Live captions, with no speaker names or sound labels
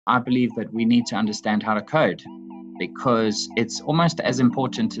I believe that we need to understand how to code, because it's almost as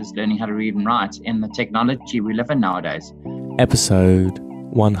important as learning how to read and write in the technology we live in nowadays. Episode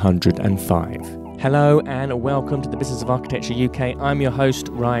 105. Hello and welcome to the Business of Architecture UK. I'm your host,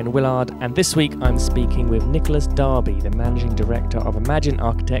 Ryan Willard, and this week I'm speaking with Nicholas Darby, the Managing Director of Imagine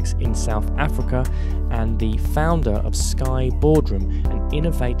Architects in South Africa and the founder of Sky Boardroom, an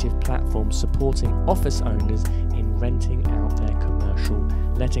innovative platform supporting office owners in renting out their commercial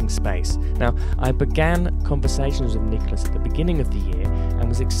letting space. Now, I began conversations with Nicholas at the beginning of the year and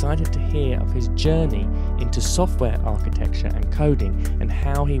was excited to hear of his journey into software architecture and coding and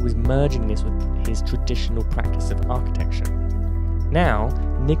how he was merging this with his traditional practice of architecture. Now,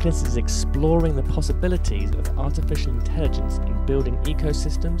 Nicholas is exploring the possibilities of artificial intelligence in building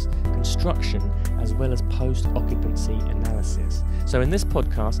ecosystems, construction, as well as post-occupancy analysis. So in this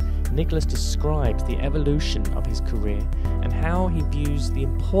podcast, Nicholas describes the evolution of his career and how he views the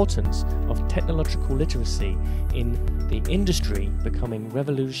importance of technological literacy in the industry becoming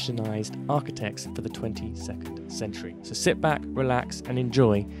revolutionized architects for the 22nd century. So sit back, relax, and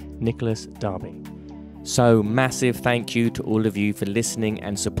enjoy Nicholas Darby. So massive thank you to all of you for listening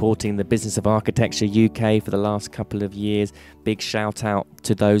and supporting the Business of Architecture UK for the last couple of years. Big shout out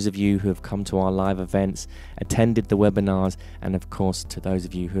to those of you who have come to our live events, attended the webinars, and of course to those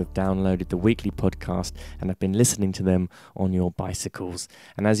of you who have downloaded the weekly podcast and have been listening to them on your bicycles.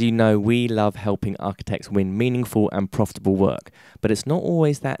 And as you know, we love helping architects win meaningful and profitable work, but it's not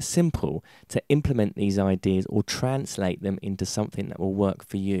always that simple to implement these ideas or translate them into something that will work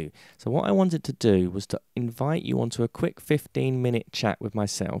for you. So what I wanted to do was to invite you onto a quick 15-minute chat with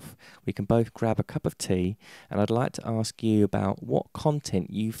myself. We can both grab a cup of tea, and I'd like to ask you about what content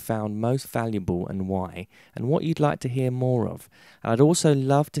you found most valuable and why, and what you'd like to hear more of. And I'd also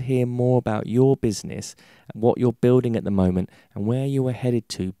love to hear more about your business, what you're building at the moment, and where you are headed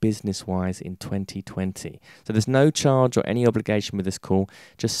to business-wise in 2020. So there's no charge or any obligation with this call,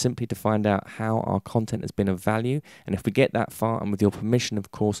 just simply to find out how our content has been of value, and if we get that far, and with your permission,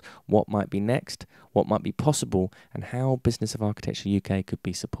 of course, what might be next, what might be possible, and how Business of Architecture UK could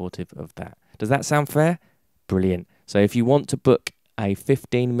be supportive of that. Does that sound fair? Brilliant. So if you want to book a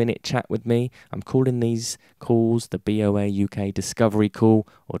 15-minute chat with me, I'm calling these calls the BOA UK Discovery Call,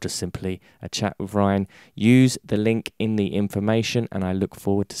 or just simply a chat with Ryan. Use the link in the information, and I look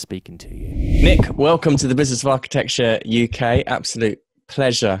forward to speaking to you. Nick, welcome to the Business of Architecture UK. Absolute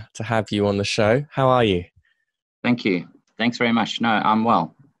pleasure to have you on the show. How are you? Thank you. Thanks very much. No, I'm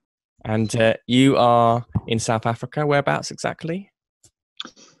well. And you are in South Africa. Whereabouts exactly?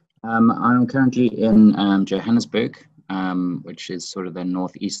 I'm currently in Johannesburg, which is sort of the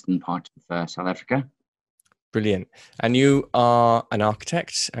northeastern part of South Africa. Brilliant. And you are an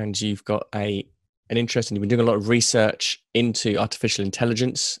architect, and you've got an interest, and you've been doing a lot of research into artificial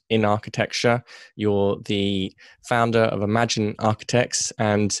intelligence in architecture. You're the founder of Imagine Architects,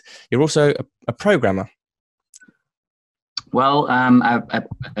 and you're also a programmer. Well,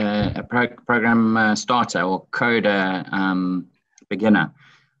 a program starter or coder beginner.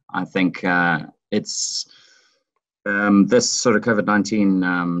 I think it's this sort of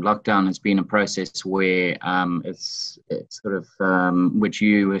COVID-19 lockdown has been a process where it's sort of which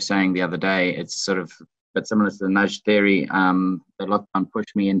you were saying the other day. It's sort of a bit similar to the nudge theory. The lockdown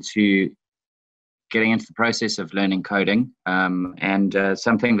pushed me into getting into the process of learning coding, and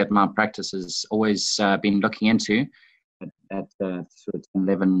something that my practice has always been looking into. At the sort of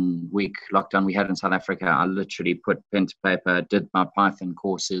 11-week lockdown we had in South Africa, I literally put pen to paper, did my Python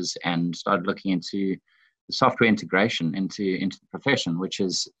courses, and started looking into the software integration into the profession, which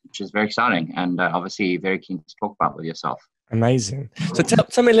is very exciting, and obviously very keen to talk about with yourself. Amazing. So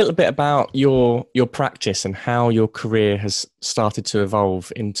tell me a little bit about your practice and how your career has started to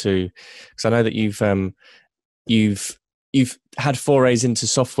evolve into. Because I know that you've had forays into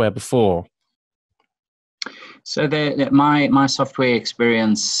software before. So my software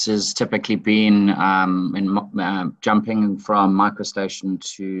experience has typically been in jumping from MicroStation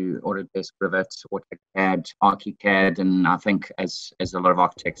to Autodesk, Revit, AutoCAD, ArchiCAD, and I think as a lot of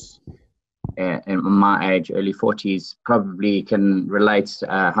architects in my age, early 40s, probably can relate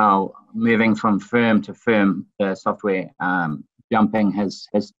how moving from firm to firm, the software jumping has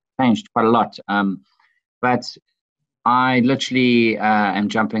changed quite a lot. But I literally am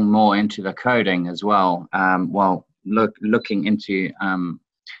jumping more into the coding as well, looking into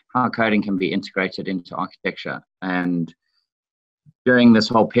how coding can be integrated into architecture. And during this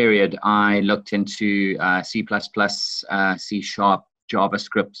whole period, I looked into C++, C#,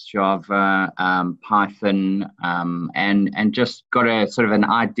 JavaScript, Java, Python, and just got a sort of an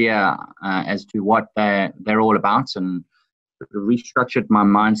idea as to what they're all about, and restructured my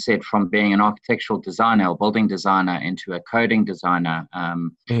mindset from being an architectural designer or building designer into a coding designer.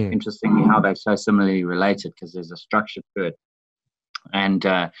 Interestingly, how they're so similarly related because there's a structure to it. And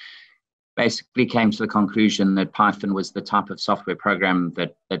basically came to the conclusion that Python was the type of software program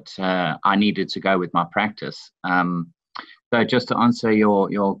that I needed to go with my practice. So just to answer your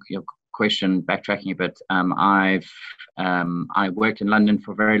question, backtracking a bit, I worked in London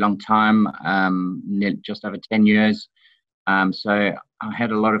for a very long time, just over 10 years. So I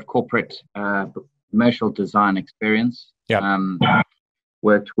had a lot of corporate commercial design experience.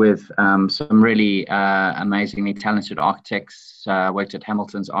 Worked with some really amazingly talented architects, worked at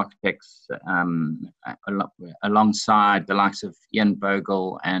Hamilton's Architects alongside the likes of Ian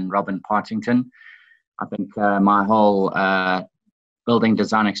Bogle and Robin Partington. I think my whole building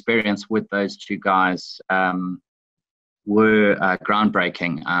design experience with those two guys were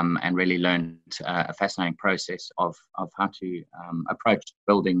groundbreaking and really learned a fascinating process of how to approach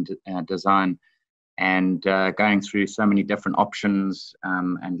building design and going through so many different options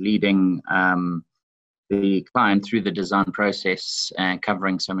and leading the client through the design process and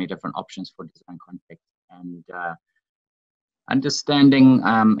covering so many different options for design context and understanding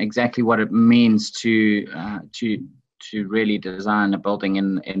exactly what it means to really design a building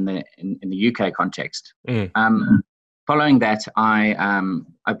in the UK context. Following that, I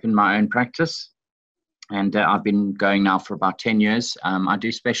opened my own practice, and I've been going now for about 10 years. I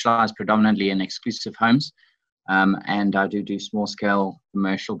do specialize predominantly in exclusive homes, and I do small-scale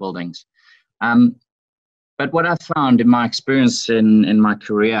commercial buildings. But what I found in my experience in my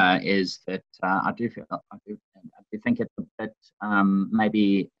career is that I do think it's a bit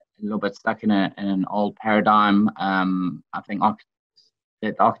maybe a little bit stuck in an old paradigm. I think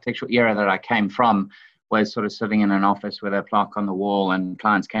the architectural era that I came from was sort of sitting in an office with a plaque on the wall and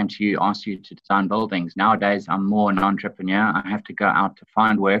clients came to you, asked you to design buildings. Nowadays, I'm more an entrepreneur. I have to go out to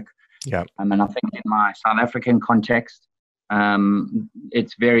find work. Yeah. And I think in my South African context,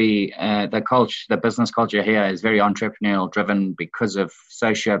 it's very, the business culture here is very entrepreneurial driven because of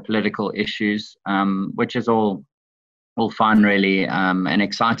socio-political issues, which is all fun really and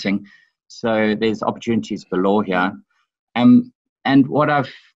exciting. So there's opportunities galore here. And what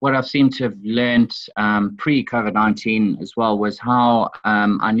I've seemed to have learned pre-COVID-19 as well was how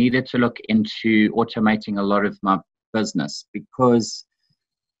I needed to look into automating a lot of my business because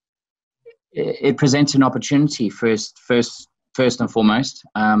it presents an opportunity first and foremost.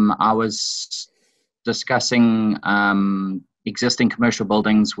 I was discussing existing commercial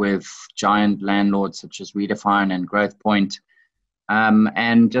buildings with giant landlords such as Redefine and Growth Point,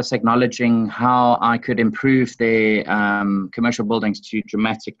 and just acknowledging how I could improve their commercial buildings to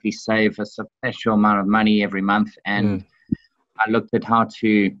dramatically save a substantial amount of money every month. And I looked at how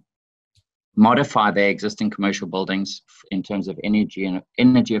to modify their existing commercial buildings in terms of energy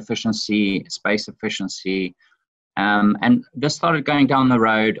efficiency, space efficiency. And this started going down the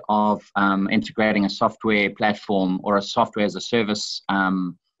road of integrating a software platform or a software as a service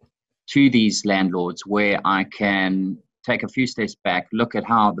to these landlords where I can take a few steps back, look at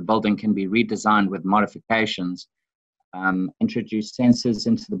how the building can be redesigned with modifications, introduce sensors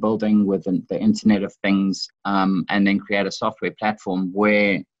into the building with the Internet of Things, and then create a software platform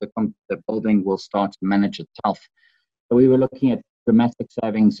where the building will start to manage itself. So we were looking at dramatic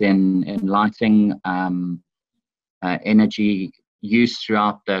savings in lighting, energy use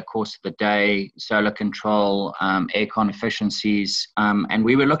throughout the course of the day, solar control, aircon efficiencies. And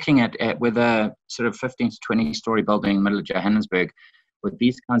we were looking at with a sort of 15 to 20 story building in the middle of Johannesburg with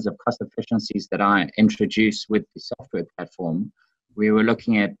these kinds of cost efficiencies that I introduced with the software platform. We were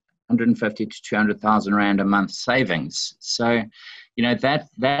looking at 150 to 200,000 Rand a month savings. So, you know,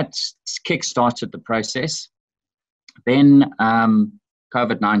 that kick-started the process. Then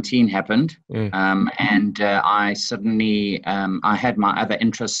COVID-19 happened, and I suddenly I had my other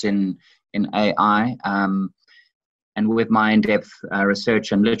interests in AI, and with my in-depth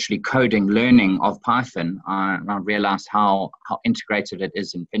research and literally coding, learning of Python, I realized how integrated it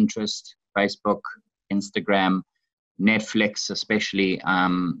is in Pinterest, Facebook, Instagram, Netflix, especially,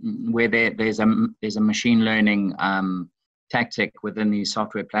 where there's a machine learning tactic within these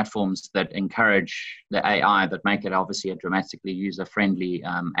software platforms that encourage the AI, that make it obviously a dramatically user-friendly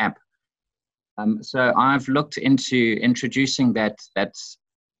app. So I've looked into introducing that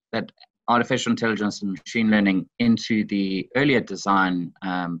artificial intelligence and machine learning into the earlier design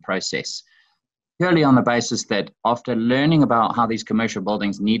process, purely on the basis that after learning about how these commercial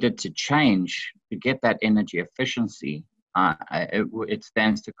buildings needed to change to get that energy efficiency, it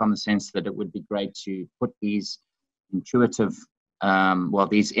stands to common sense that it would be great to put these intuitive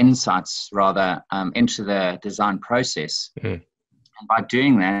these insights rather, into the design process. And by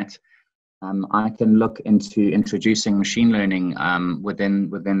doing that, I can look into introducing machine learning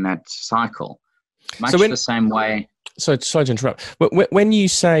within that cycle, much the same way. So sorry to interrupt. When you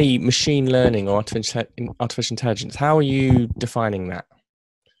say machine learning or artificial intelligence, how are you defining that?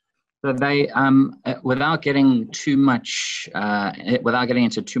 So they, without getting into too much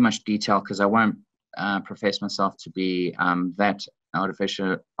detail, because I won't profess myself to be that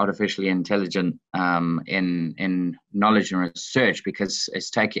artificially intelligent in knowledge and research, because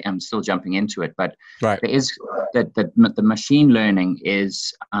I'm still jumping into it. But right. There is that the machine learning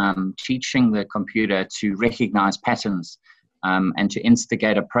is teaching the computer to recognize patterns and to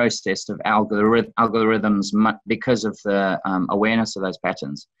instigate a process of algorithms because of the awareness of those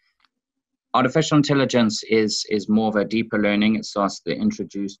patterns. Artificial intelligence is more of a deeper learning. It starts to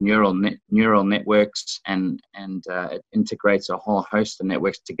introduce neural networks and it integrates a whole host of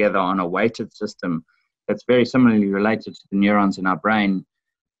networks together on a weighted system that's very similarly related to the neurons in our brain.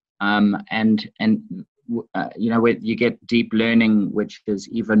 Where you get deep learning, which is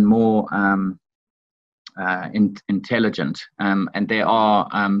even more intelligent. And there are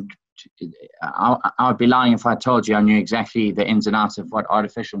I would be lying if I told you I knew exactly the ins and outs of what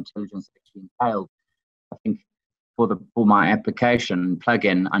artificial intelligence actually entailed. I think for my application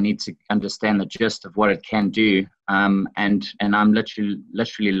plugin, I need to understand the gist of what it can do, and I'm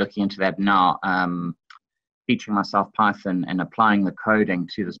literally looking into that now, teaching myself Python and applying the coding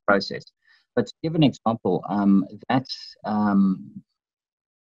to this process. But to give an example, that's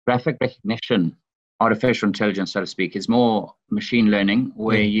graphic recognition. Artificial intelligence, so to speak, is more machine learning,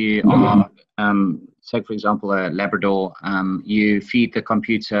 where you are, say for example, a Labrador, you feed the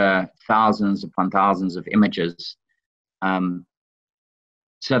computer thousands upon thousands of images, so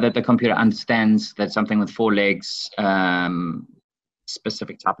that the computer understands that something with 4 legs,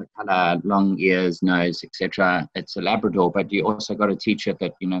 specific type of color, long ears, nose, etc., it's a Labrador. But you also got to teach it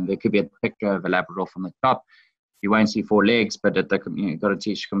that, there could be a picture of a Labrador from the top. You won't see 4 legs, but you've got to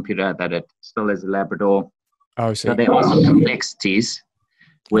teach the computer that it still is a Labrador. Oh, so there are some complexities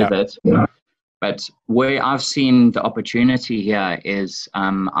with it. But where I've seen the opportunity here is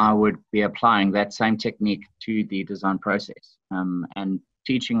I would be applying that same technique to the design process, and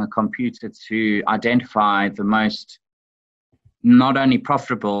teaching a computer to identify the most, not only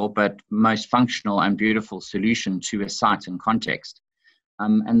profitable, but most functional and beautiful solution to a site and context.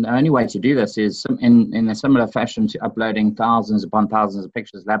 And the only way to do this is in a similar fashion to uploading thousands upon thousands of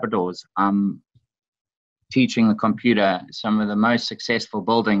pictures of Labradors, teaching the computer some of the most successful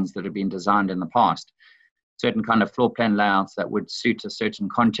buildings that have been designed in the past, certain kind of floor plan layouts that would suit a certain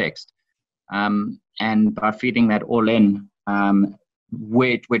context. And by feeding that all in,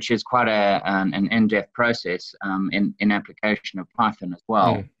 which is quite an in-depth process in application of Python as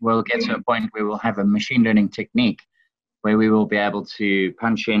well, we'll get to a point where we'll have a machine learning technique where we will be able to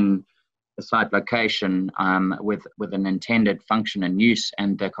punch in the site location with an intended function and use,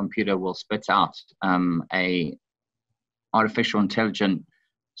 and the computer will spit out a artificial intelligent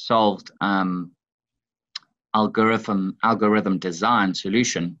solved algorithm design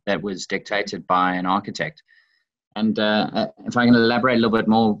solution that was dictated by an architect. And if I can elaborate a little bit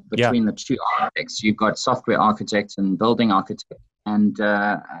more between the two architects, you've got software architects and building architects, and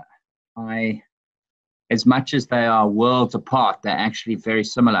as much as they are worlds apart, they're actually very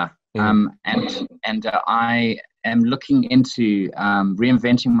similar. And I am looking into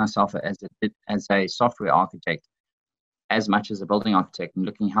reinventing myself as a software architect as much as a building architect, and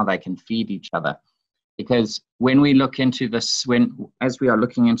looking how they can feed each other. Because when we look into this, as we are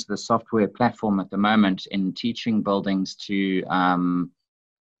looking into the software platform at the moment in teaching buildings to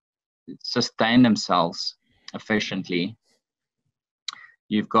sustain themselves efficiently,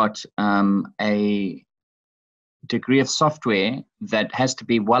 you've got a degree of software that has to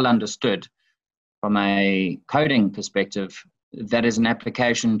be well understood from a coding perspective, that is an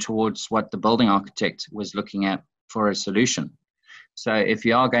application towards what the building architect was looking at for a solution. So if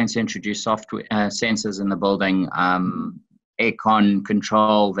you are going to introduce software sensors in the building, aircon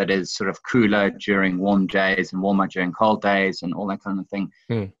control that is sort of cooler during warm days and warmer during cold days and all that kind of thing,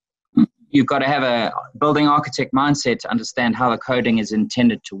 you've got to have a building architect mindset to understand how the coding is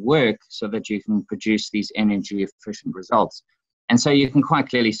intended to work so that you can produce these energy efficient results. And so you can quite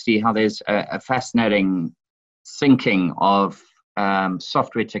clearly see how there's a fascinating syncing of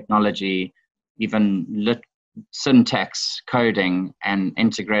software technology, even syntax coding, and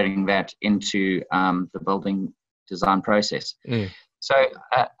integrating that into the building design process. So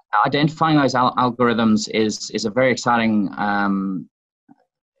identifying those algorithms is a very exciting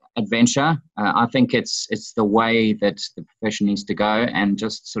adventure. I think it's the way that the profession needs to go, and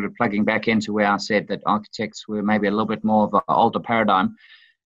just sort of plugging back into where I said that architects were maybe a little bit more of an older paradigm.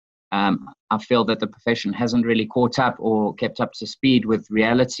 I feel that the profession hasn't really caught up or kept up to speed with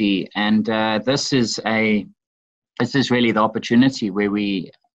reality, and this is really the opportunity where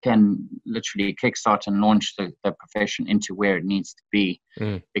we can literally kickstart and launch the profession into where it needs to be.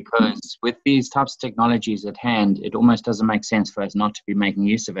 Because with these types of technologies at hand, it almost doesn't make sense for us not to be making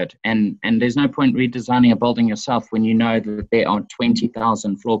use of it. And there's no point redesigning a building yourself when you know that there are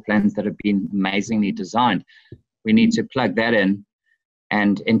 20,000 floor plans that have been amazingly designed. We need to plug that in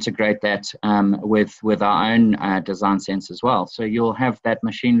and integrate that with our own design sense as well. So you'll have that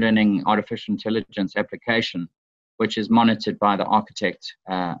machine learning, artificial intelligence application, which is monitored by the architect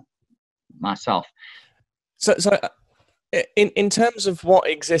myself. So in terms of what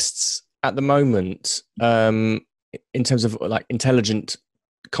exists at the moment, in terms of like intelligent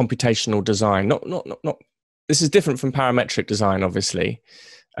computational design, not this is different from parametric design, obviously.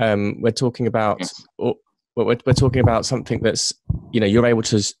 We're talking about Yes. we're talking about something that's, you're able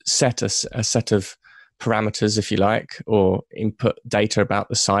to set a set of parameters, if you like, or input data about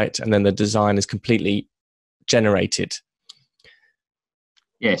the site, and then the design is completely generated.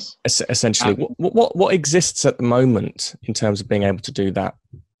 Yes. Essentially, what exists at the moment in terms of being able to do that?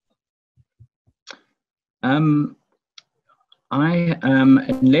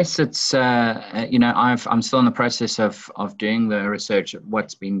 Unless it's I'm still in the process of doing the research of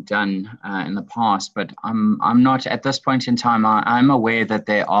what's been done in the past, but I'm not at this point in time. I'm aware that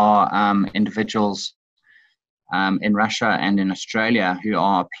there are individuals in Russia and in Australia who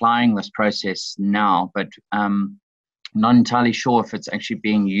are applying this process now, but not entirely sure if it's actually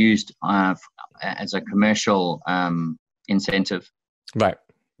being used as a commercial incentive. Right.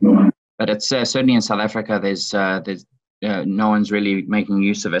 But it's certainly in South Africa. There's no one's really making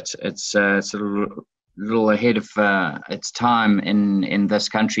use of it. It's sort of a little ahead of its time in this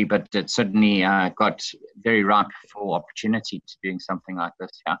country, but it certainly got very ripe for opportunity to doing something like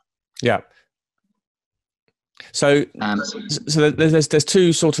this. Yeah. So there's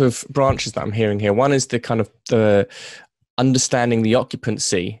two sort of branches that I'm hearing here. One is the kind of the understanding the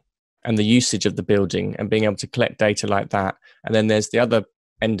occupancy and the usage of the building and being able to collect data like that. And then there's the other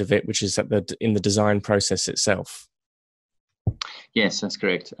end of it, which is in the design process itself. Yes, that's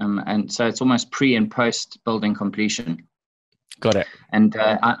correct. And so it's almost pre and post building completion. Got it. And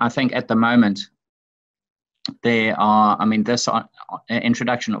I think at the moment, there are, this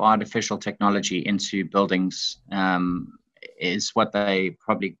introduction of artificial technology into buildings is what they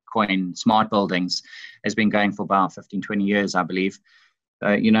probably coin smart buildings, has been going for about 15, 20 years, I believe.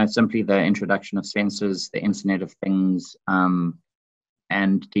 Simply the introduction of sensors, the Internet of Things, and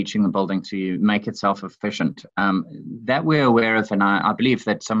teaching the building to make itself efficient. That we're aware of, and I believe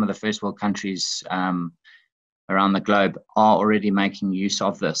that some of the first world countries around the globe are already making use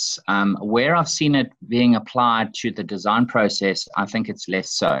of this. Where I've seen it being applied to the design process, I think it's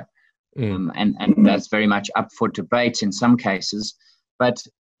less so. And that's very much up for debate in some cases. But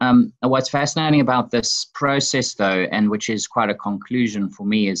what's fascinating about this process, though, and which is quite a conclusion for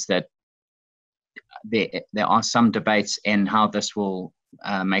me, is that there are some debates in how this will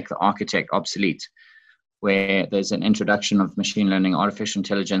make the architect obsolete, where there's an introduction of machine learning, artificial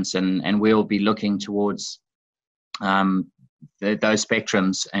intelligence, and we'll be looking towards those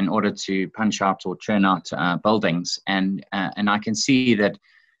spectrums in order to punch out or churn out buildings. And I can see that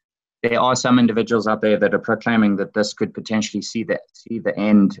there are some individuals out there that are proclaiming that this could potentially see the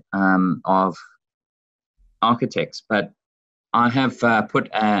end of architects. But I have put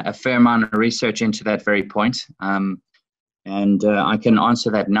a fair amount of research into that very point. And I can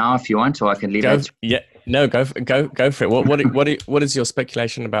answer that now if you want, or I can leave it. Yeah, no, go for it. What is your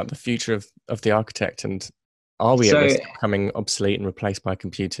speculation about the future of the architect, and are we at risk of becoming obsolete and replaced by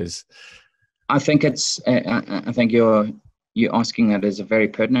computers? I think I think you're asking that is a very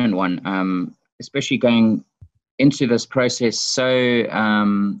pertinent one, especially going into this process so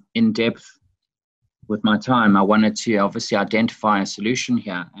in depth with my time. I wanted to obviously identify a solution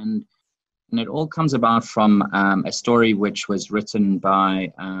here, and it all comes about from a story which was written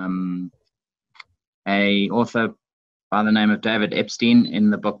by a author by the name of David Epstein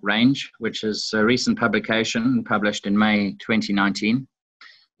in the book Range, which is a recent publication published in May 2019. And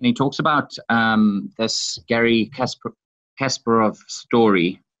he talks about this Gary Kasparov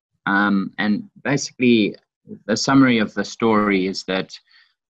story. And basically, the summary of the story is that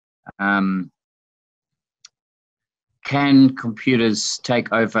can computers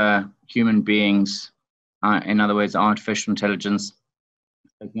take over human beings? In other words, artificial intelligence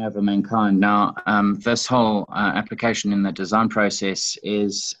take taking over mankind. Now, this whole application in the design process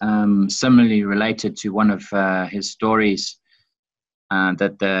is similarly related to one of his stories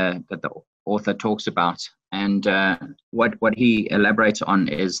that the author talks about. And what he elaborates on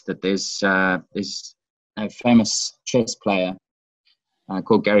is that there's a famous chess player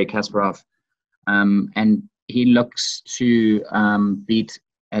called Garry Kasparov, and he looks to beat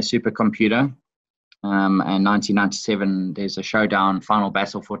a supercomputer. In 1997, there's a showdown, final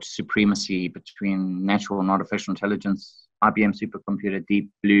battle for supremacy between natural and artificial intelligence. IBM supercomputer Deep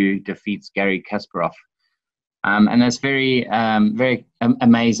Blue defeats Garry Kasparov. And that's very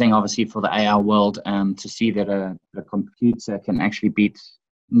amazing, obviously, for the AI world to see that a computer can actually beat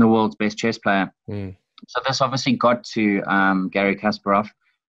the world's best chess player. So this obviously got to Garry Kasparov,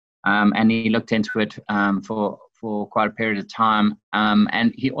 and he looked into it for quite a period of time.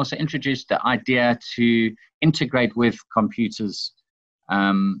 And he also introduced the idea to integrate with computers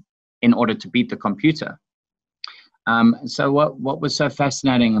in order to beat the computer. So what was so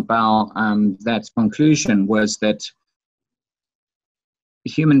fascinating about that conclusion was that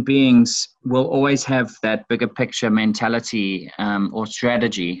human beings will always have that bigger picture mentality or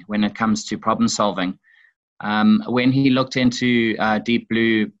strategy when it comes to problem solving. When he looked into Deep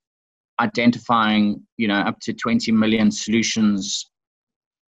Blue identifying, up to 20 million solutions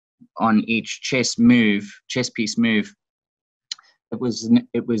on each chess piece move, it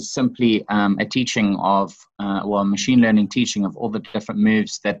was simply a teaching of, machine learning teaching of all the different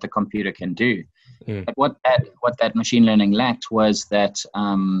moves that the computer can do. But what that machine learning lacked was that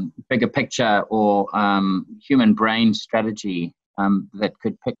bigger picture or human brain strategy that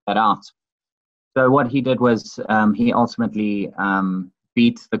could pick that out. So what he did was he ultimately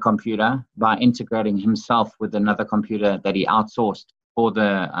beat the computer by integrating himself with another computer that he outsourced for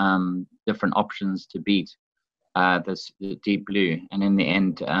the different options to beat this Deep Blue. And in the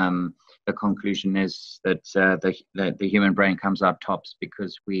end, the conclusion is that the human brain comes out tops,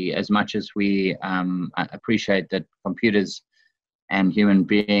 because we, as much as we appreciate that computers and human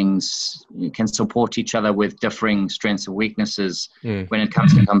beings can support each other with differing strengths and weaknesses, when it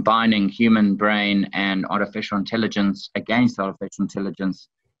comes to combining human brain and artificial intelligence against artificial intelligence,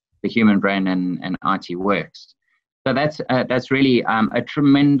 the human brain and IT works. So that's really a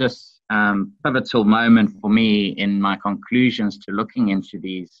tremendous pivotal moment for me in my conclusions to looking into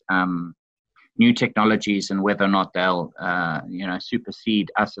these new technologies and whether or not they'll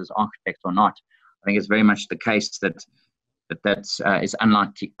supersede us as architects or not. I think it's very much the case that is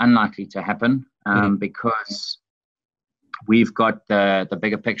unlikely to happen because we've got the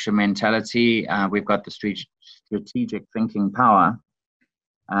bigger picture mentality, we've got the strategic thinking power,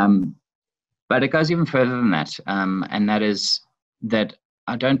 but it goes even further than that, and that is that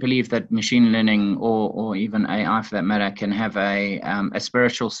I don't believe that machine learning or even AI, for that matter, can have a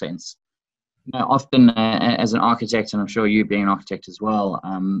spiritual sense. Often as an architect, and I'm sure you being an architect as well,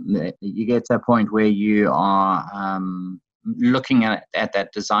 you get to a point where you are looking at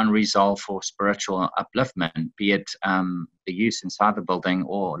that design resolve for spiritual upliftment, be it the use inside the building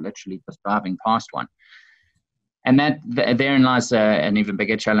or literally just driving past one. And therein lies an even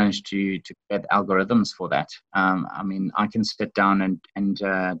bigger challenge to get algorithms for that. I can sit down and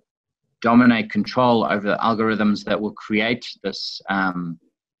dominate control over the algorithms that will create this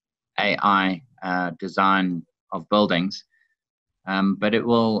AI design of buildings, but it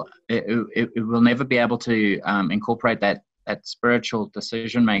will never be able to incorporate that spiritual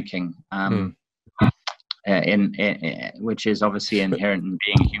decision making, which is obviously inherent in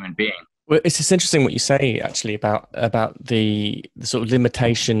being a human being. Well, it's just interesting what you say actually about the sort of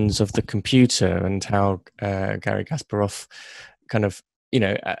limitations of the computer and how Garry Kasparov kind of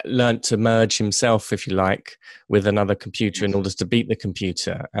learned to merge himself, if you like, with another computer in order to beat the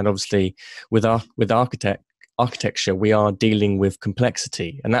computer. And obviously, with architecture, we are dealing with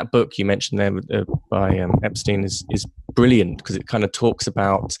complexity. And that book you mentioned there by Epstein is brilliant, because it kind of talks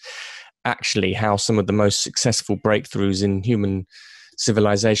about actually how some of the most successful breakthroughs in human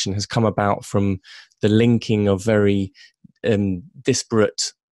civilization has come about from the linking of very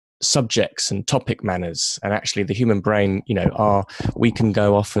disparate subjects and topic manners. And actually the human brain, we can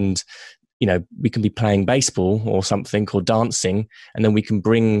go off and we can be playing baseball or something, or dancing, and then we can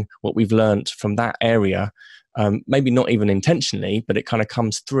bring what we've learned from that area, maybe not even intentionally, but it kind of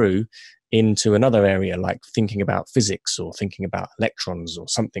comes through into another area, like thinking about physics or thinking about electrons or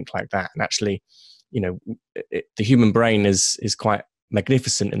something like that. And actually, the human brain is quite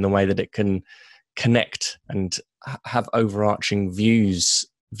magnificent in the way that it can connect and have overarching views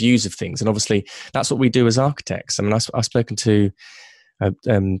of things. And obviously that's what we do as architects. I mean, I've spoken to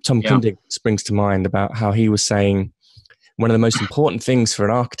Tom Kundig, springs to mind, about how he was saying one of the most important things for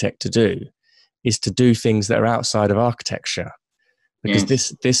an architect to do is to do things that are outside of architecture, because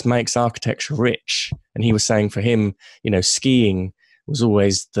this makes architecture rich. And he was saying for him, skiing was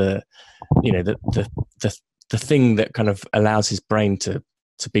always the thing that kind of allows his brain to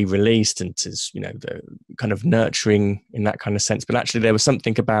be released and to, the kind of nurturing in that kind of sense. But actually there was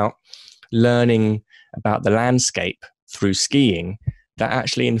something about learning about the landscape through skiing that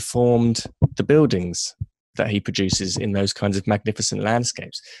actually informed the buildings that he produces in those kinds of magnificent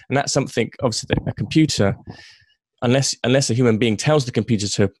landscapes. And that's something, obviously, that a computer, unless a human being tells the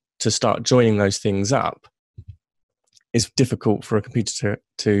computer to start joining those things up, is difficult for a computer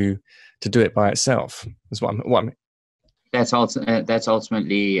to do it by itself. Is what I mean. That's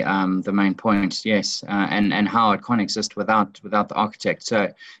ultimately the main point, yes, and how it can't exist without the architect.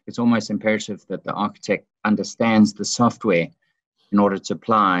 So it's almost imperative that the architect understands the software in order to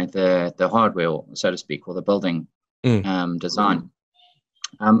apply the hardware, so to speak, or the building design.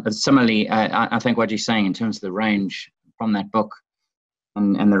 Similarly, I think what you're saying in terms of the range from that book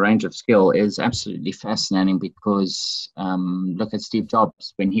and the range of skill is absolutely fascinating, because look at Steve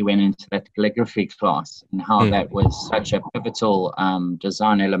Jobs when he went into that calligraphy class and how that was such a pivotal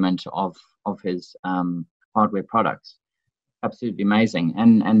design element of his hardware products. Absolutely amazing.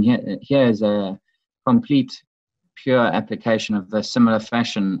 And here is a complete pure application of the similar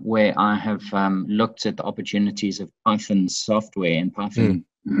fashion where I have looked at the opportunities of Python software and Python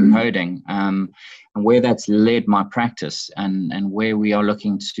coding, and where that's led my practice, and where we are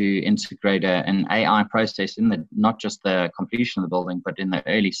looking to integrate an AI process in not just the completion of the building, but in the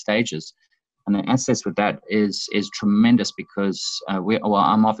early stages. And the access with that is tremendous, because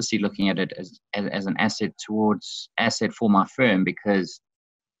I'm obviously looking at it as an asset for my firm, because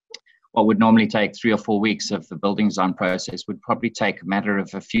what would normally take 3 or 4 weeks of the building design process would probably take a matter of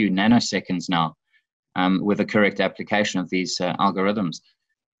a few nanoseconds now, with the correct application of these algorithms,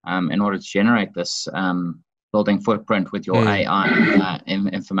 in order to generate this building footprint with your AI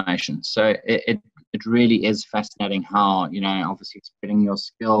information. So it really is fascinating how, obviously spreading your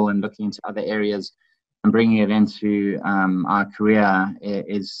skill and looking into other areas and bringing it into our career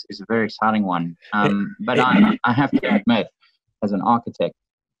is a very exciting one. But I have to admit, as an architect,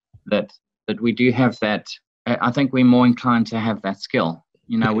 that we do have that. I think we're more inclined to have that skill.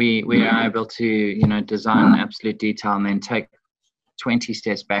 We are able to design absolute detail and then take 20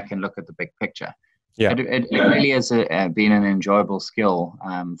 steps back and look at the big picture. Yeah, it really has been an enjoyable skill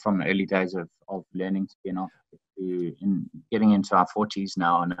from the early days of learning to be an architect, in getting into our 40s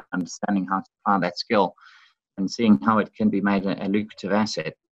now and understanding how to apply that skill and seeing how it can be made a lucrative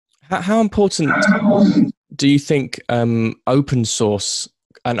asset. How important do you think open source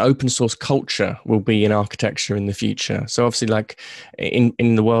culture will be in architecture in the future? So obviously, like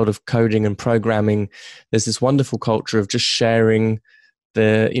in the world of coding and programming, there's this wonderful culture of just sharing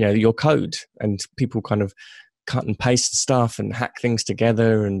your code, and people kind of cut and paste stuff and hack things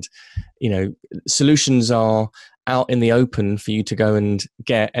together, and solutions are out in the open for you to go and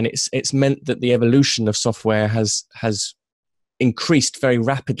get, and it's meant that the evolution of software has increased very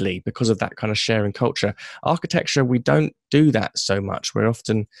rapidly because of that kind of sharing culture. Architecture, we don't do that so much. We're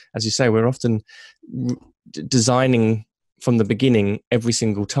often, as you say, designing from the beginning every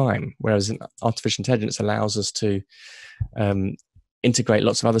single time, whereas artificial intelligence allows us to integrate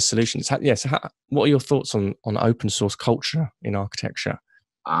lots of other solutions. What are your thoughts on open source culture in architecture?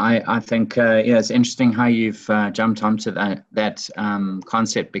 I think it's interesting how you've jumped onto that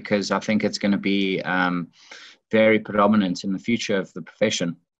concept, because I think it's going to be very predominant in the future of the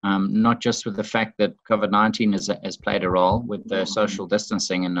profession, not just with the fact that COVID-19 has played a role with the social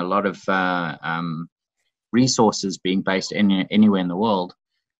distancing and a lot of resources being based anywhere in the world,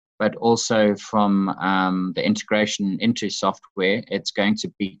 but also from the integration into software. It's going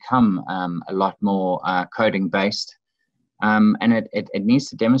to become a lot more coding based. And it needs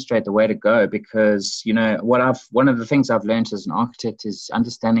to demonstrate the way to go, because one of the things I've learned as an architect is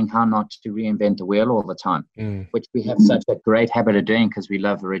understanding how not to reinvent the wheel all the time, which we have such a great habit of doing because we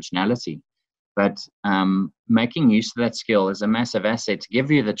love originality. But making use of that skill is a massive asset to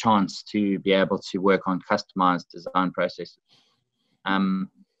give you the chance to be able to work on customized design processes. In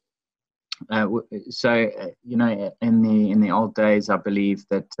the old days, I believe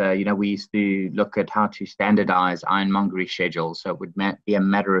that we used to look at how to standardize ironmongery schedules, so it would be a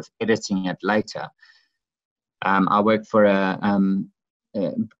matter of editing it later. I worked for an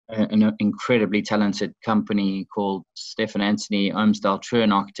incredibly talented company called Stefan Anthony Olmsdale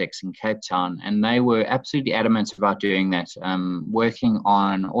Truan Architects in Cape Town, and they were absolutely adamant about doing that, working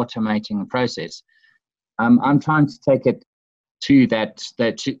on automating the process. I'm trying to take it to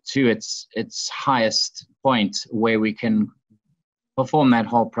its highest point where we can perform that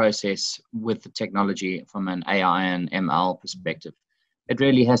whole process with the technology from an AI and ML perspective. It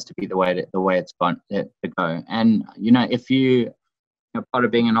really has to be the way it's going to go. And if you are part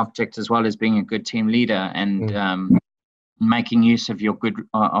of being an architect as well as being a good team leader and making use of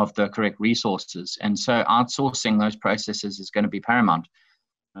of the correct resources, and so outsourcing those processes is going to be paramount.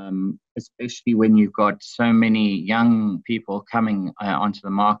 Especially when you've got so many young people coming onto the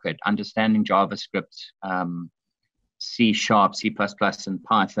market, understanding JavaScript, C#, C++, and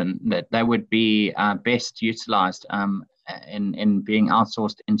Python, that they would be best utilized in being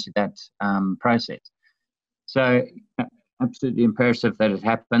outsourced into that process. So absolutely imperative that it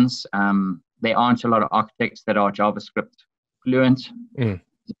happens. There aren't a lot of architects that are JavaScript fluent. So,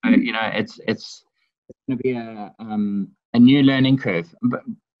 it's going to be a new learning curve. But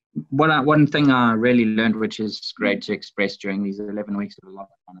one thing I really learned, which is great to express during these 11 weeks of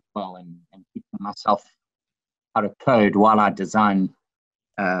lockdown as well, and keeping myself out of code while I try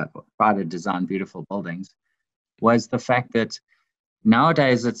to design beautiful buildings, was the fact that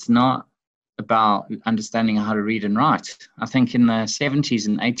nowadays it's not about understanding how to read and write. I think in the 70s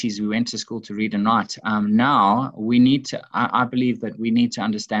and 80s we went to school to read and write. Now we need to, I believe that we need to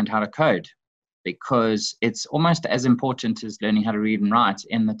understand how to code, because it's almost as important as learning how to read and write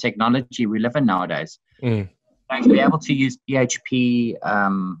in the technology we live in nowadays. To be able to use PHP,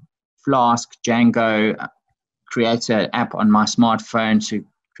 Flask, Django, create an app on my smartphone to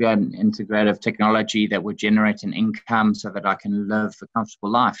create an integrative technology that would generate an income so that I can live a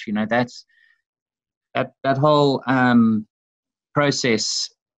comfortable life. That whole process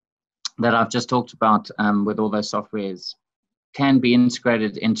that I've just talked about with all those softwares can be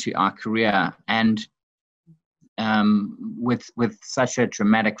integrated into our career, and with such a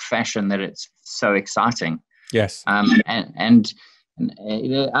dramatic fashion that it's so exciting. Yes. And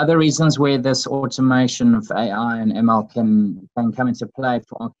other reasons where this automation of AI and ML can come into play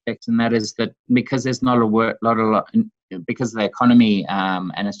for architects, and that is that because there's not because of the economy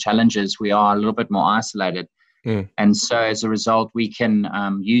and its challenges, we are a little bit more isolated. And so as a result, we can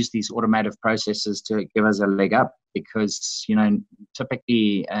use these automated processes to give us a leg up, because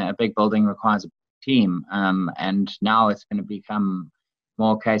typically a big building requires a team, and now it's going to become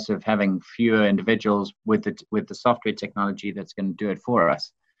more a case of having fewer individuals with the software technology that's going to do it for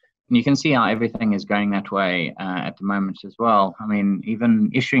us. And you can see how everything is going that way at the moment as well. I mean, even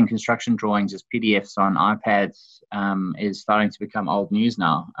issuing construction drawings as PDFs on iPads is starting to become old news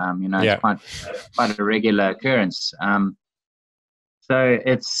now. It's quite a regular occurrence. So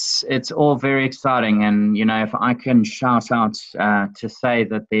it's all very exciting. And if I can shout out to say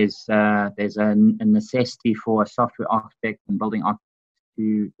that there's a necessity for a software architect and building architect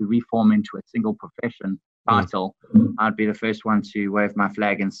to reform into a single profession title, I'd be the first one to wave my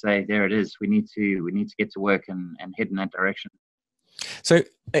flag and say, there it is. We need to get to work and head in that direction. So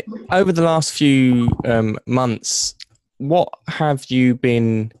over the last few months, what have you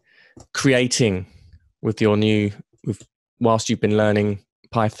been creating with whilst you've been learning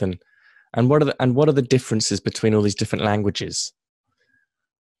Python, and what are the differences between all these different languages?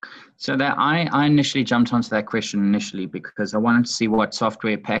 So that I initially jumped onto that question because I wanted to see what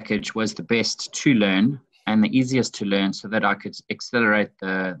software package was the best to learn and the easiest to learn, so that I could accelerate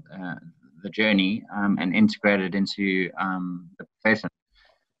the journey and integrate it into the profession.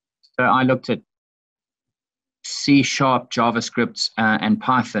 So I looked at C#, JavaScript, and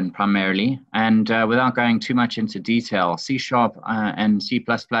Python primarily. And without going too much into detail, C# and C++,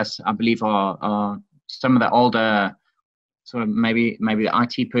 I believe, are some of the older, sort of maybe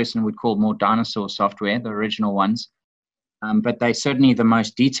the IT person would call more dinosaur software, the original ones. But they're certainly the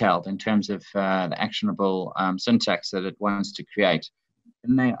most detailed in terms of the actionable syntax that it wants to create.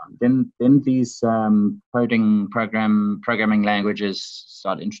 And then these programming languages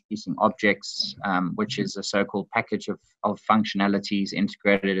start introducing objects, which is a so-called package of functionalities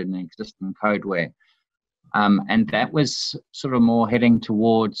integrated in an existing codeware. And that was sort of more heading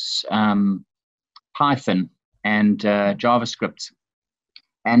towards Python and JavaScript.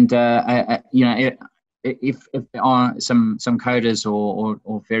 And if there are some coders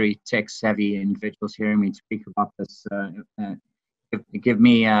or very tech-savvy individuals hearing me speak about this, give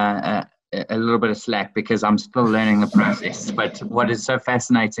me a little bit of slack, because I'm still learning the process. But what is so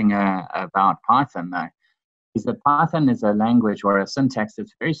fascinating about Python, though, is that Python is a language or a syntax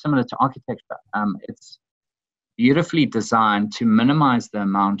that's very similar to architecture. It's beautifully designed to minimize the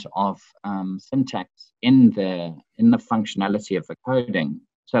amount of syntax in the functionality of the coding,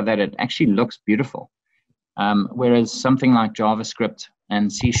 so that it actually looks beautiful. Whereas something like JavaScript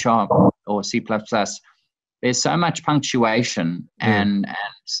and C# or C++, there's so much punctuation and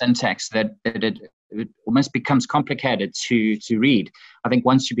syntax that it it almost becomes complicated to read. I think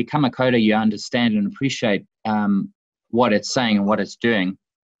once you become a coder, you understand and appreciate what it's saying and what it's doing.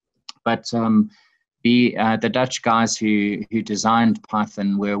 But the Dutch guys who designed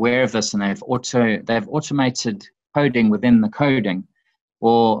Python were aware of this, and they've automated coding within the coding,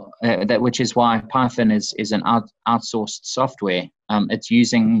 or which is why Python is an outsourced software. It's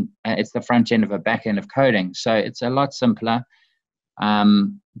using it's the front end of a back end of coding, so it's a lot simpler.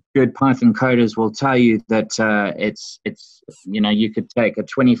 Good Python coders will tell you that it's you could take a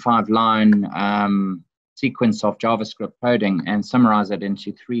 25-line sequence of JavaScript coding and summarize it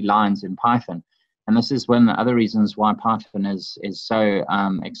into 3 lines in Python. And this is one of the other reasons why Python is so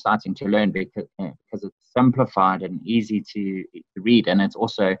exciting to learn, because it's simplified and easy to read, and it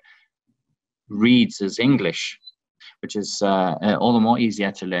also reads as English, which is all the more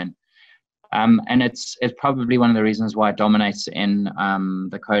easier to learn. And it's probably one of the reasons why it dominates in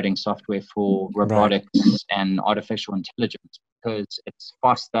the coding software for robotics and artificial intelligence, because it's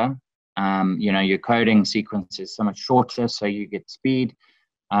faster. Your coding sequence is so much shorter, so you get speed.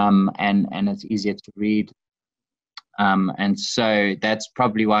 And it's easier to read, and so that's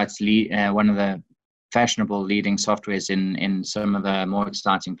probably why it's one of the fashionable leading softwares in some of the more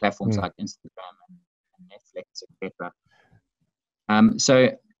exciting platforms like Instagram and Netflix, etc. So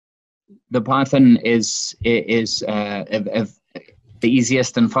the Python is the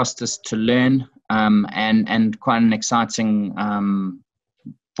easiest and fastest to learn, and quite an exciting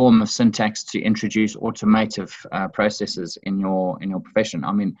form of syntax to introduce automative processes in your profession.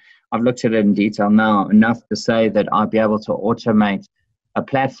 I mean, I've looked at it in detail now, enough to say that I'll be able to automate a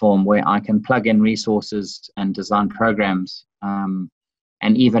platform where I can plug in resources and design programs, and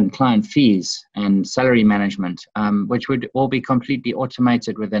even client fees and salary management, which would all be completely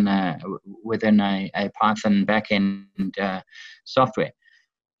automated within a Python backend software.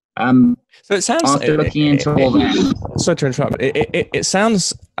 So it sounds, after looking into all that, sorry to interrupt, it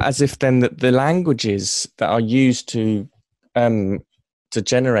sounds as if then that the languages that are used to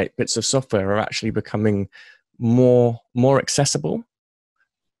generate bits of software are actually becoming more accessible.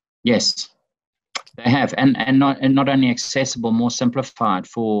 Yes, they have, and not only accessible, more simplified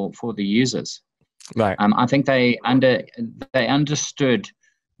for the users. Right. I think they understood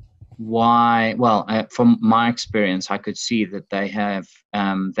why. Well, from my experience, I could see that they have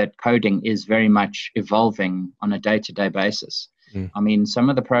that coding is very much evolving on a day-to-day basis. I mean, some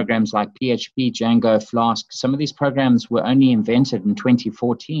of the programs like PHP, Django, Flask, some of these programs were only invented in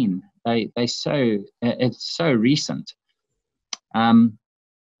 2014. It's so recent.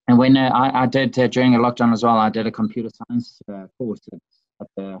 And when I did during a lockdown as well, I did a computer science course at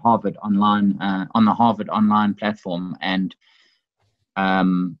the Harvard online on the Harvard online platform, and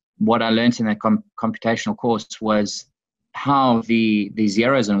what I learned in that computational course was how the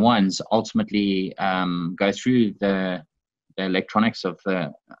zeros and ones ultimately go through the electronics of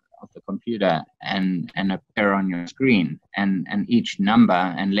the computer and appear on your screen, and each number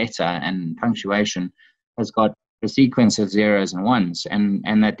and letter and punctuation has got a sequence of zeros and ones,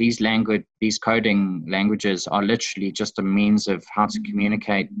 and that these coding languages are literally just a means of how to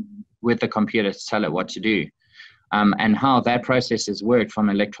communicate with the computer to tell it what to do. And how that process has worked from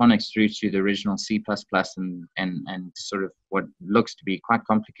electronics through to the original C++ and sort of what looks to be quite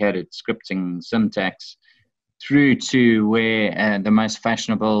complicated scripting syntax, through to where the most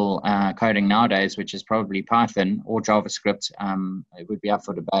fashionable coding nowadays, which is probably Python or JavaScript. It would be up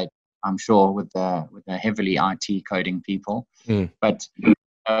for debate, I'm sure, with the heavily IT coding people. But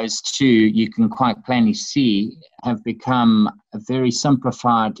those two, you can quite plainly see, have become a very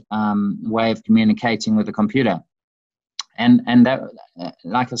simplified way of communicating with the computer. And that,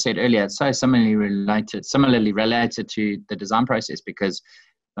 like I said earlier, it's so similarly related to the design process, because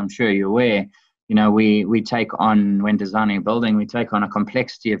I'm sure you're aware, we take on, when designing a building, we take on a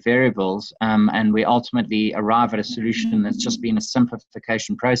complexity of variables, and we ultimately arrive at a solution that's just been a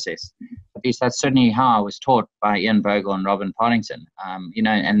simplification process. At least that's certainly how I was taught by Ian Bogle and Robin Partington.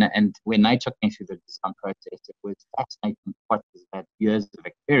 And when they took me through the design process, it was fascinating, because I had years of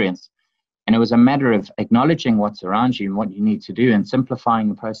experience. And it was a matter of acknowledging what's around you and what you need to do, and simplifying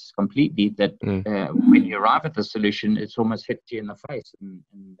the process completely, that when you arrive at the solution, it's almost hit you in the face and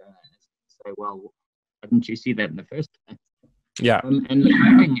say, well, why didn't you see that in the first place? Yeah. And the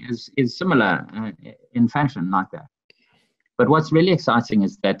coding is similar in fashion like that. But what's really exciting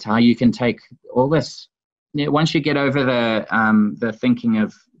is that how you can take all this, once you get over the thinking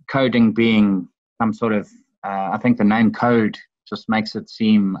of coding being some sort of, I think the name code just makes it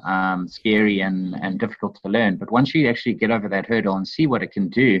seem scary and difficult to learn. But once you actually get over that hurdle and see what it can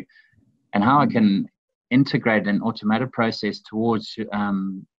do and how it can integrate an automated process towards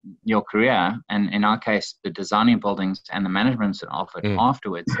your career, and in our case, the designing buildings and the management of it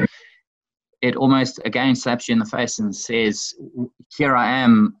afterwards, it almost again slaps you in the face and says, "Here I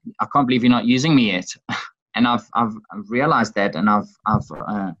am. I can't believe you're not using me yet." And I've realized that, and I've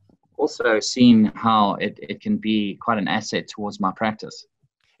also seen how it can be quite an asset towards my practice.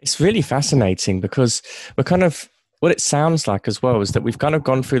 It's really fascinating because we're kind of, what it sounds like as well is that we've kind of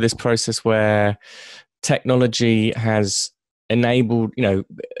gone through this process where technology has enabled,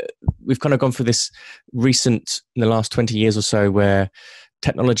 we've kind of gone through this in the last 20 years or so, where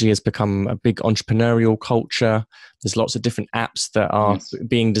technology has become a big entrepreneurial culture. There's lots of different apps that are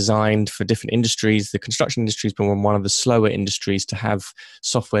being designed for different industries. The construction industry has been one of the slower industries to have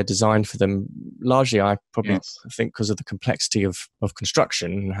software designed for them. Largely, I probably think because of the complexity of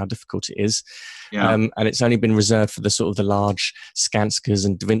construction and how difficult it is. And it's only been reserved for the sort of the large Skanskas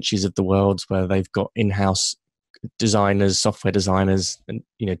and Da Vinci's of the world, where they've got in-house designers, software designers, and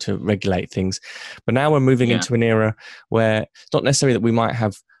to regulate things. But now we're moving into an era where it's not necessarily that we might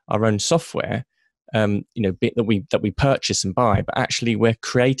have our own software, that we purchase and buy, but actually we're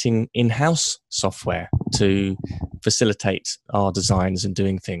creating in-house software to facilitate our designs and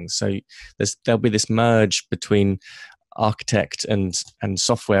doing things. So there'll be this merge between architect and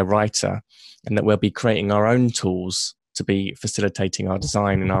software writer, and that we'll be creating our own tools to be facilitating our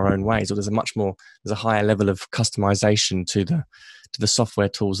design in our own ways. Or there's a higher level of customization to the software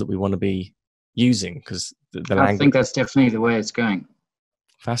tools that we want to be using, because I think that's definitely the way it's going.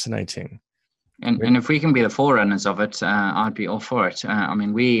 Fascinating. And if we can be the forerunners of it, I'd be all for it. I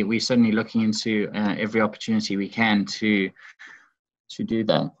mean, we're certainly looking into every opportunity we can to do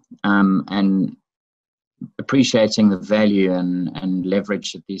that, and appreciating the value and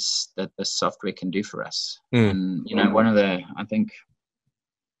leverage that this software can do for us. And one of the, I think,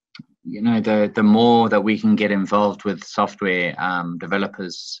 the more that we can get involved with software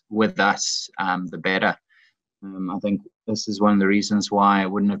developers with us, the better. I think this is one of the reasons why it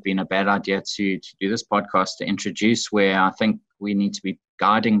wouldn't have been a bad idea to do this podcast, to introduce where I think we need to be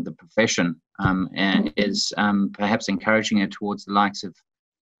guiding the profession, and is perhaps encouraging it towards the likes of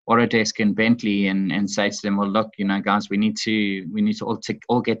Autodesk and Bentley, and say to them, well, look, guys, we need to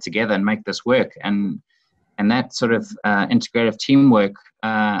all get together and make this work. And that sort of integrative teamwork,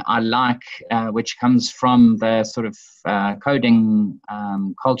 I like, which comes from the sort of coding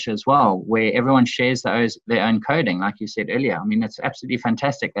culture as well, where everyone shares their own coding, like you said earlier. I mean, it's absolutely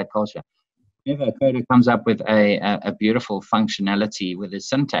fantastic, that culture. Whenever a coder comes up with a beautiful functionality with his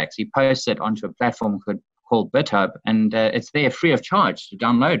syntax, he posts it onto a platform called BitHub, and it's there free of charge to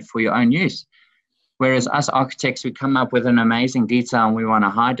download for your own use. Whereas us architects, we come up with an amazing detail and we want to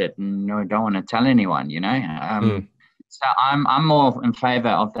hide it and don't want to tell anyone, So I'm more in favor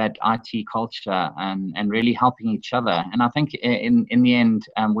of that IT culture and really helping each other. And I think in the end,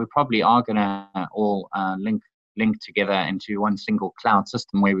 we probably are going to all link together into one single cloud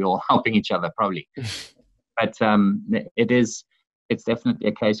system where we're all helping each other, probably. But it's definitely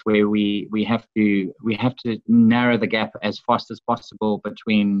a case where we have to narrow the gap as fast as possible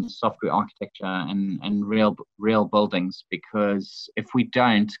between software architecture and real buildings, because if we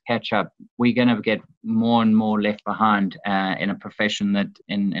don't catch up, we're going to get more and more left behind in a profession that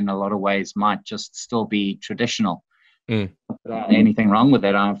in a lot of ways might just still be traditional. Without anything wrong with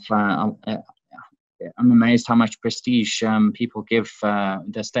it, I'm amazed how much prestige people give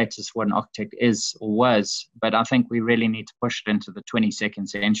the status of what an architect is or was. But I think we really need to push it into the 22nd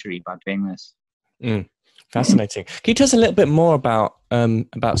century by doing this. Fascinating. Can you tell us a little bit more about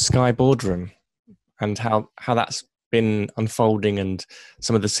Sky Boardroom and how that's been unfolding, and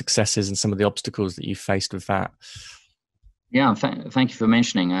some of the successes and some of the obstacles that you faced with that? Yeah, thank you for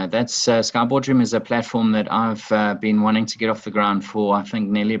mentioning. That's Sky Boardroom is a platform that I've been wanting to get off the ground for, I think,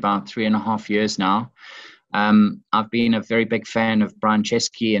 nearly about 3.5 years now. I've been a very big fan of Brian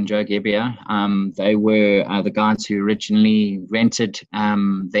Chesky and Joe Gebbia. They were the guys who originally rented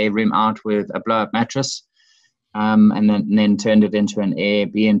their room out with a blow-up mattress, and then turned it into an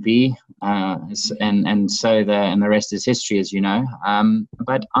Airbnb, and so the rest is history, as you know.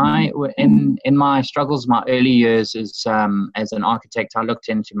 But in my struggles, my early years as an architect, I looked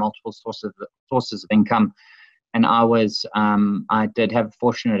into multiple sources of income, and I did have a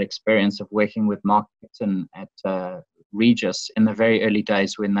fortunate experience of working with Mark Dixon at Regis in the very early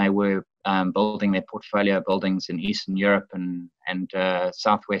days when they were building their portfolio buildings in Eastern Europe and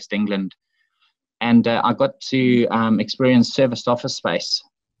Southwest England. And I got to experience serviced office space.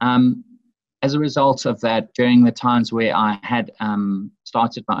 As a result of that, during the times where I had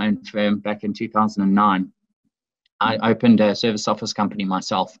started my own firm back in 2009, I opened a service office company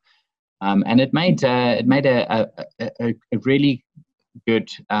myself. And it made a really good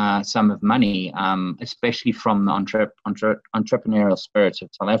sum of money, especially from the entrepreneurial spirit of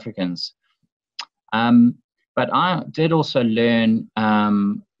South Africans. But I did also learn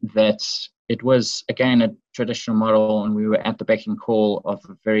that it was, again, a traditional model, and we were at the beck and call of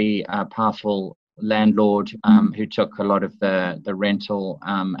a very powerful landlord who took a lot of the rental,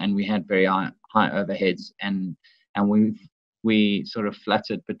 and we had very high overheads, and we sort of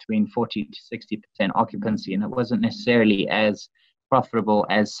fluttered between 40 to 60% occupancy, and it wasn't necessarily as profitable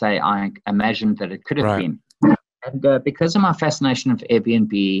as, say, I imagined that it could have been. And because of my fascination of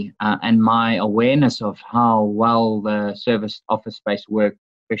Airbnb and my awareness of how well the service office space worked,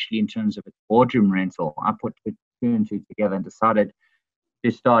 especially in terms of its boardroom rental, I put two and two together and decided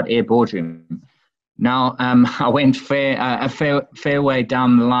to start Air Boardroom. Now, I went a fair way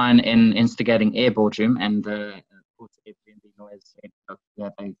down the line in instigating Air Boardroom, and of course, Airbnb lawyers said, look, yeah,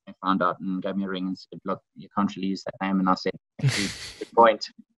 they found out and gave me a ring and said, look, you can't really use that name. And I said, good point.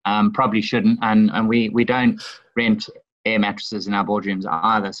 Probably shouldn't. And we don't rent air mattresses in our boardrooms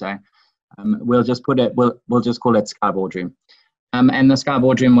either. So we'll just call it Sky Boardroom. And the Sky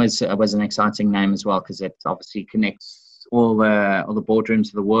Boardroom was an exciting name as well, because it obviously connects all the boardrooms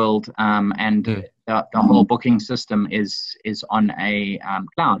of the world, and the whole booking system is on a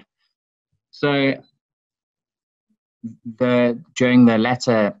cloud. So during the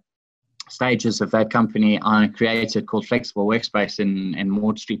latter stages of that company, I created called Flexible Workspace in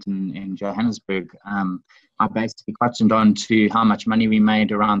Maud Street in Johannesburg. I basically questioned on to how much money we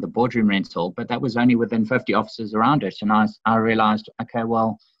made around the boardroom rental, but that was only within 50 offices around it. And I realized, okay,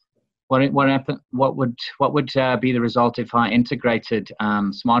 well, what happened? What would be the result if I integrated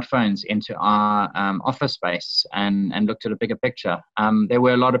smartphones into our office space and looked at a bigger picture? There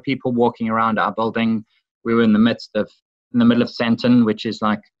were a lot of people walking around our building. We were in the middle of Sandton, which is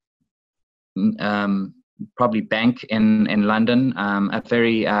like probably Bank in London, a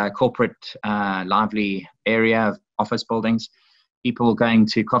very corporate, lively area of office buildings. People going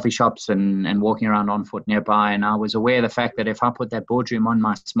to coffee shops and walking around on foot nearby. And I was aware of the fact that if I put that boardroom on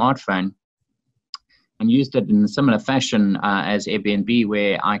my smartphone and used it in a similar fashion as Airbnb,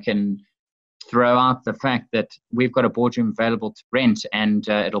 where I can throw out the fact that we've got a boardroom available to rent, and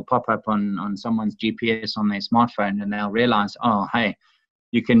it'll pop up on someone's GPS on their smartphone, and they'll realize, oh, hey,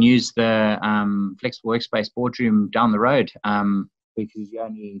 you can use the Flexible Workspace boardroom down the road because you're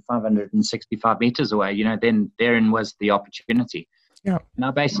only 565 meters away, then therein was the opportunity. Yeah. And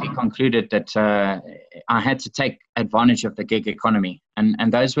I basically concluded that I had to take advantage of the gig economy.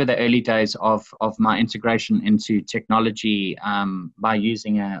 And those were the early days of my integration into technology by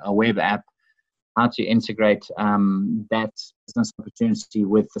using a web app, how to integrate that business opportunity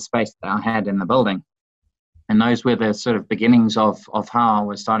with the space that I had in the building. And those were the sort of beginnings of how I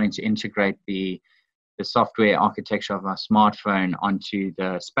was starting to integrate the software architecture of our smartphone onto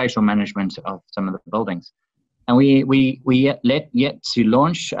the spatial management of some of the buildings. And we yet to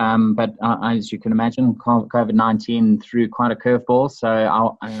launch, but as you can imagine, COVID-19 threw quite a curveball.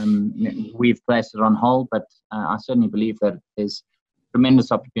 So we've placed it on hold, but I certainly believe that there's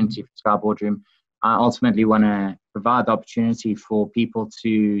tremendous opportunity for Sky Boardroom. I ultimately want to provide the opportunity for people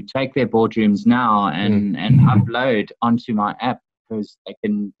to take their boardrooms now and upload onto my app, because they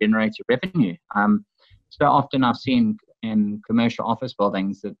can generate a revenue. So often I've seen in commercial office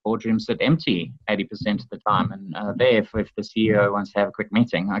buildings that boardrooms sit empty 80% of the time, and there if the CEO wants to have a quick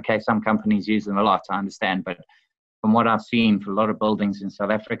meeting. Okay, some companies use them a lot, I understand, but from what I've seen for a lot of buildings in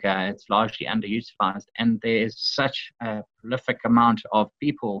South Africa, it's largely underutilized, and there is such a prolific amount of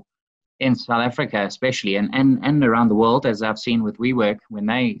people in South Africa especially, and around the world, as I've seen with WeWork when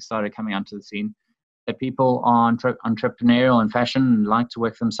they started coming onto the scene, that people are entrepreneurial in fashion and like to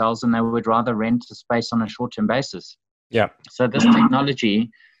work for themselves, and they would rather rent a space on a short-term basis. Yeah. So this technology,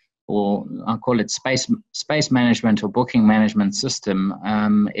 or I'll call it space management or booking management system,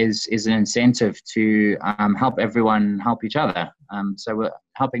 is an incentive to help everyone help each other. So we're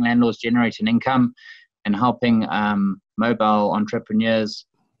helping landlords generate an income and helping mobile entrepreneurs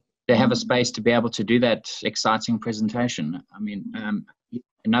to have a space to be able to do that exciting presentation. I mean,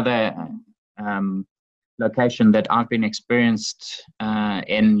 another location that I've been experienced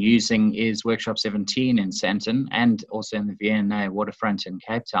in using is Workshop 17 in Sandton, and also in the V&A waterfront in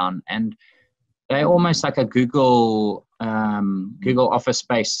Cape Town. And they're almost like a Google office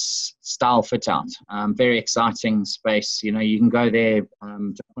space style fit out. Very exciting space. You can go there,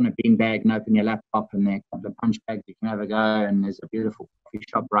 jump on a beanbag and open your laptop, and there are a couple of punch bags you can have a go, and there's a beautiful coffee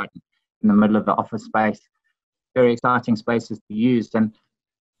shop right in the middle of the office space. Very exciting spaces to use. And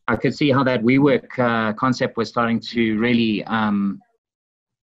I could see how that WeWork concept was starting to really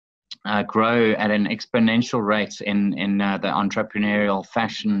grow at an exponential rate in the entrepreneurial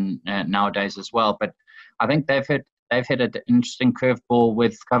fashion nowadays as well. But I think they've hit an interesting curveball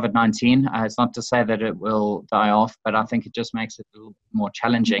with COVID-19. It's not to say that it will die off, but I think it just makes it a little more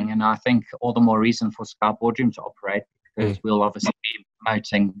challenging. And I think all the more reason for Sky Boardroom to operate, because we'll obviously be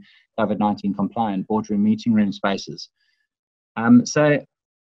promoting COVID-19 compliant boardroom meeting room spaces. So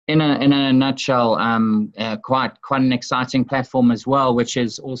in a nutshell, quite an exciting platform as well, which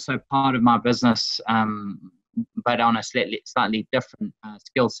is also part of my business, but on a slightly different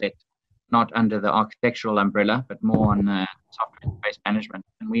skill set, not under the architectural umbrella, but more on the software-based management.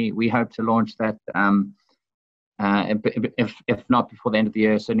 And we hope to launch that, if not before the end of the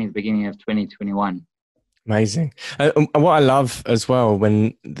year, certainly the beginning of 2021. Amazing. And what I love as well,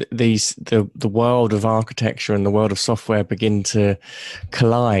 when the world of architecture and the world of software begin to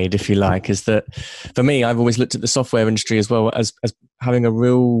collide, if you like, is that for me, I've always looked at the software industry as well as having a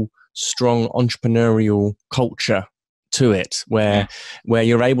real strong entrepreneurial culture to it, where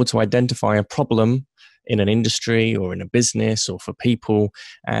you're able to identify a problem in an industry or in a business or for people,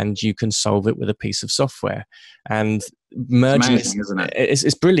 and you can solve it with a piece of software. And merging, it's amazing, isn't it?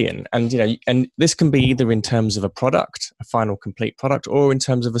 It's brilliant. And and this can be either in terms of a product, a final complete product, or in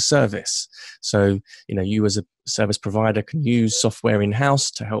terms of a service. So you as a service provider can use software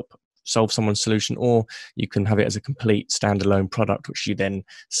in-house to help solve someone's solution, or you can have it as a complete standalone product which you then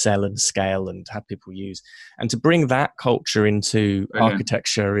sell and scale and have people use. And to bring that culture into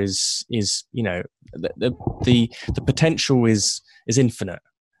architecture is the potential is infinite.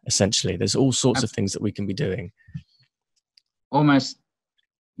 Essentially, there's all sorts of things that we can be doing. Almost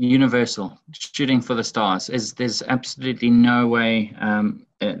universal, shooting for the stars. There's absolutely no way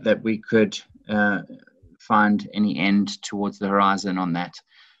that we could find any end towards the horizon on that.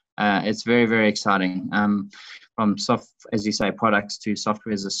 It's very, very exciting. From as you say, products to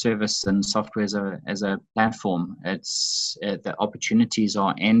software as a service and software as a platform. It's the opportunities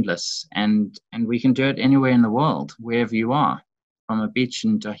are endless, and we can do it anywhere in the world, wherever you are, from a beach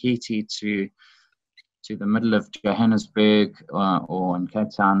in Tahiti to the middle of Johannesburg or in Cape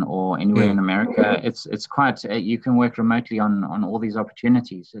Town or anywhere in America. It's quite, you can work remotely on all these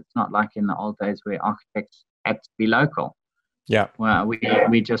opportunities. It's not like in the old days where architects had to be local. Yeah. Well, we're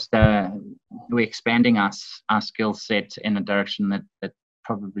expanding our skill set in a direction that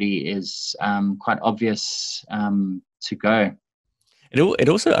probably is quite obvious to go. It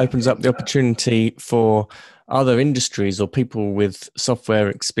also opens up the opportunity for other industries or people with software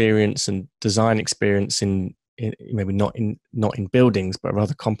experience and design experience in maybe not in buildings, but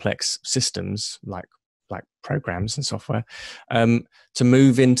rather complex systems like programs and software, to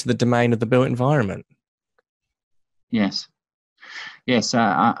move into the domain of the built environment. Yes.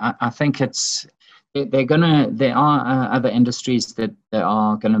 I think there are other industries that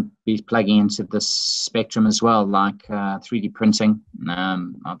are going to be plugging into this spectrum as well, like 3D printing.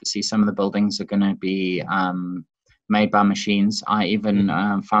 Obviously, some of the buildings are going to be made by machines. I even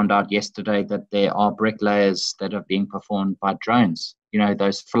found out yesterday that there are bricklayers that are being performed by drones.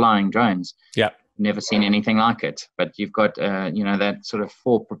 Those flying drones. Yeah. Never seen anything like it. But you've got that sort of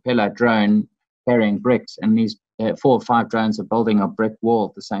 4-propeller drone carrying bricks, and these 4 or 5 drones are building a brick wall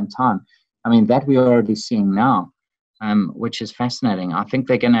at the same time. I mean, that we're already seeing now, which is fascinating. I think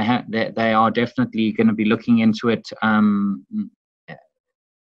they are definitely going to be looking into it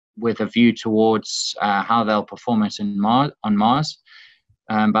with a view towards how they'll perform it on Mars.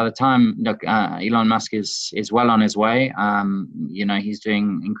 By the time Elon Musk is well on his way, he's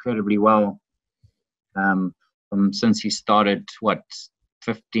doing incredibly well since he started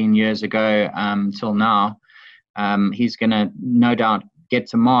 15 years ago till now. He's going to no doubt get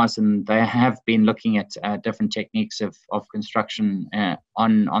to Mars, and they have been looking at different techniques of construction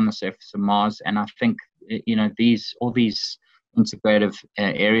on the surface of Mars. And I think all these integrative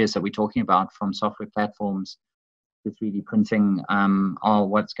areas that we're talking about, from software platforms to 3D printing, are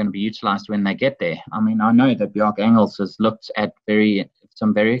what's going to be utilized when they get there. I mean, I know that Bjarke Engels has looked at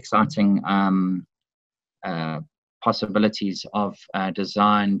some very exciting possibilities of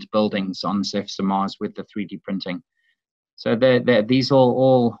designed buildings on the surface of Mars with the 3D printing. So these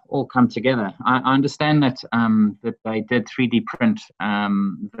all come together. I understand that they did 3D print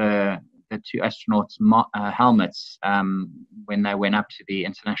the 2 astronauts' helmets when they went up to the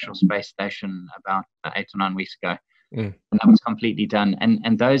International Space Station about 8 or 9 weeks ago, and that was completely done.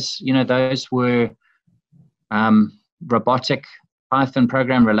 And those were robotic Python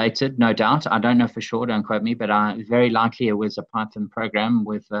program related, no doubt. I don't know for sure, don't quote me, but very likely it was a Python program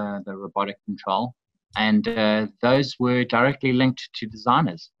with the robotic control. And those were directly linked to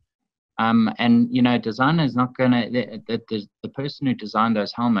designers. And designer is not going to. The person who designed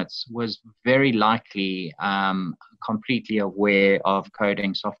those helmets was very likely completely aware of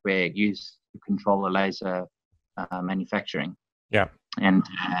coding software used to control the laser manufacturing. Yeah. And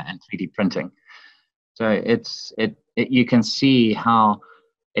 3D printing. So you can see how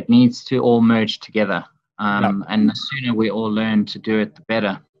it needs to all merge together. And the sooner we all learn to do it, the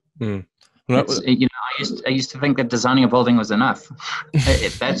better. I used to think that designing a building was enough.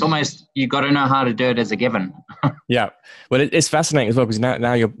 That's almost, you got to know how to do it as a given. Yeah, well, it's fascinating as well, because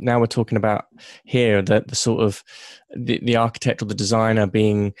now we're talking about here the sort of the architect or the designer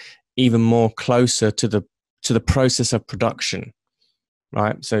being even more closer to the process of production,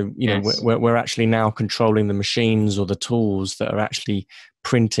 right? So Yes. we're actually now controlling the machines or the tools that are actually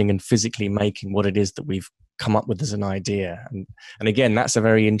printing and physically making what it is that we've come up with as an idea. And again, that's a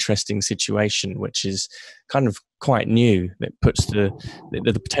very interesting situation, which is kind of quite new. That puts the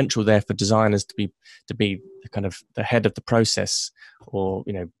potential there for designers to be the kind of the head of the process, or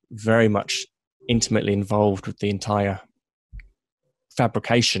very much intimately involved with the entire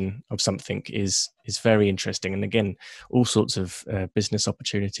fabrication of something is very interesting. And again, all sorts of business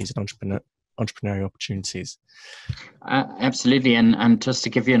opportunities and entrepreneurial opportunities. Absolutely, and just to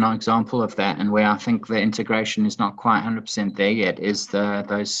give you an example of that, and where I think the integration is not quite 100% there yet, is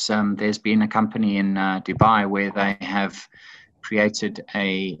there's been a company in Dubai where they have created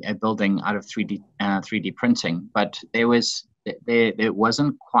a building out of 3D printing, but it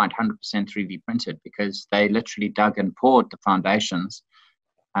wasn't quite 100% 3D printed, because they literally dug and poured the foundations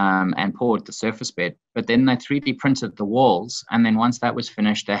and poured the surface bed, but then they 3D printed the walls, and then once that was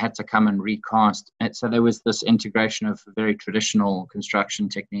finished, they had to come and recast it. So there was this integration of very traditional construction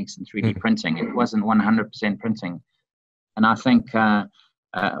techniques and 3D printing. It wasn't 100% printing, and I think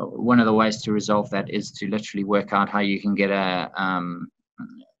one of the ways to resolve that is to literally work out how you can get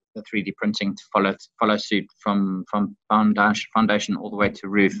the 3D printing to follow suit from foundation all the way to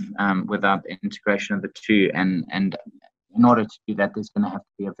roof, without the integration of the two. And in order to do that, there's going to have to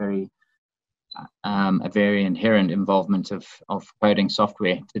be a very inherent involvement of coding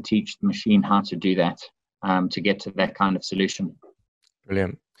software to teach the machine how to do that, to get to that kind of solution.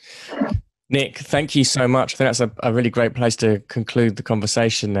 Brilliant. Nick, thank you so much. I think that's a really great place to conclude the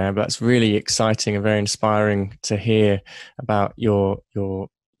conversation there. But that's really exciting and very inspiring to hear about your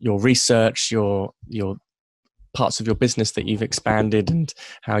research, your parts of your business that you've expanded, and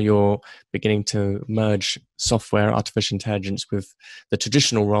how you're beginning to merge software, artificial intelligence with the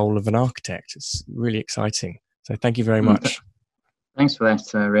traditional role of an architect. It's really exciting. So thank you very much. Thanks for that,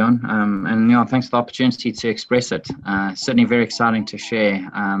 Rion. And thanks for the opportunity to express it. Certainly very exciting to share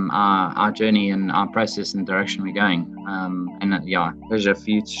our journey and our process and direction we're going. And pleasure for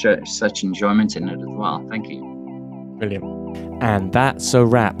you to show such enjoyment in it as well. Thank you. Brilliant. And that's a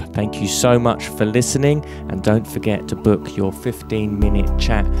wrap. Thank you so much for listening, and don't forget to book your 15-minute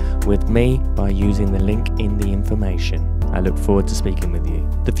chat with me by using the link in the information. I look forward to speaking with you.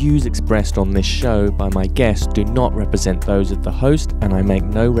 The views expressed on this show by my guests do not represent those of the host, and I make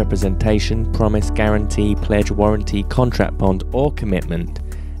no representation, promise, guarantee, pledge, warranty, contract, bond, or commitment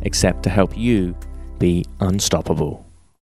except to help you be unstoppable.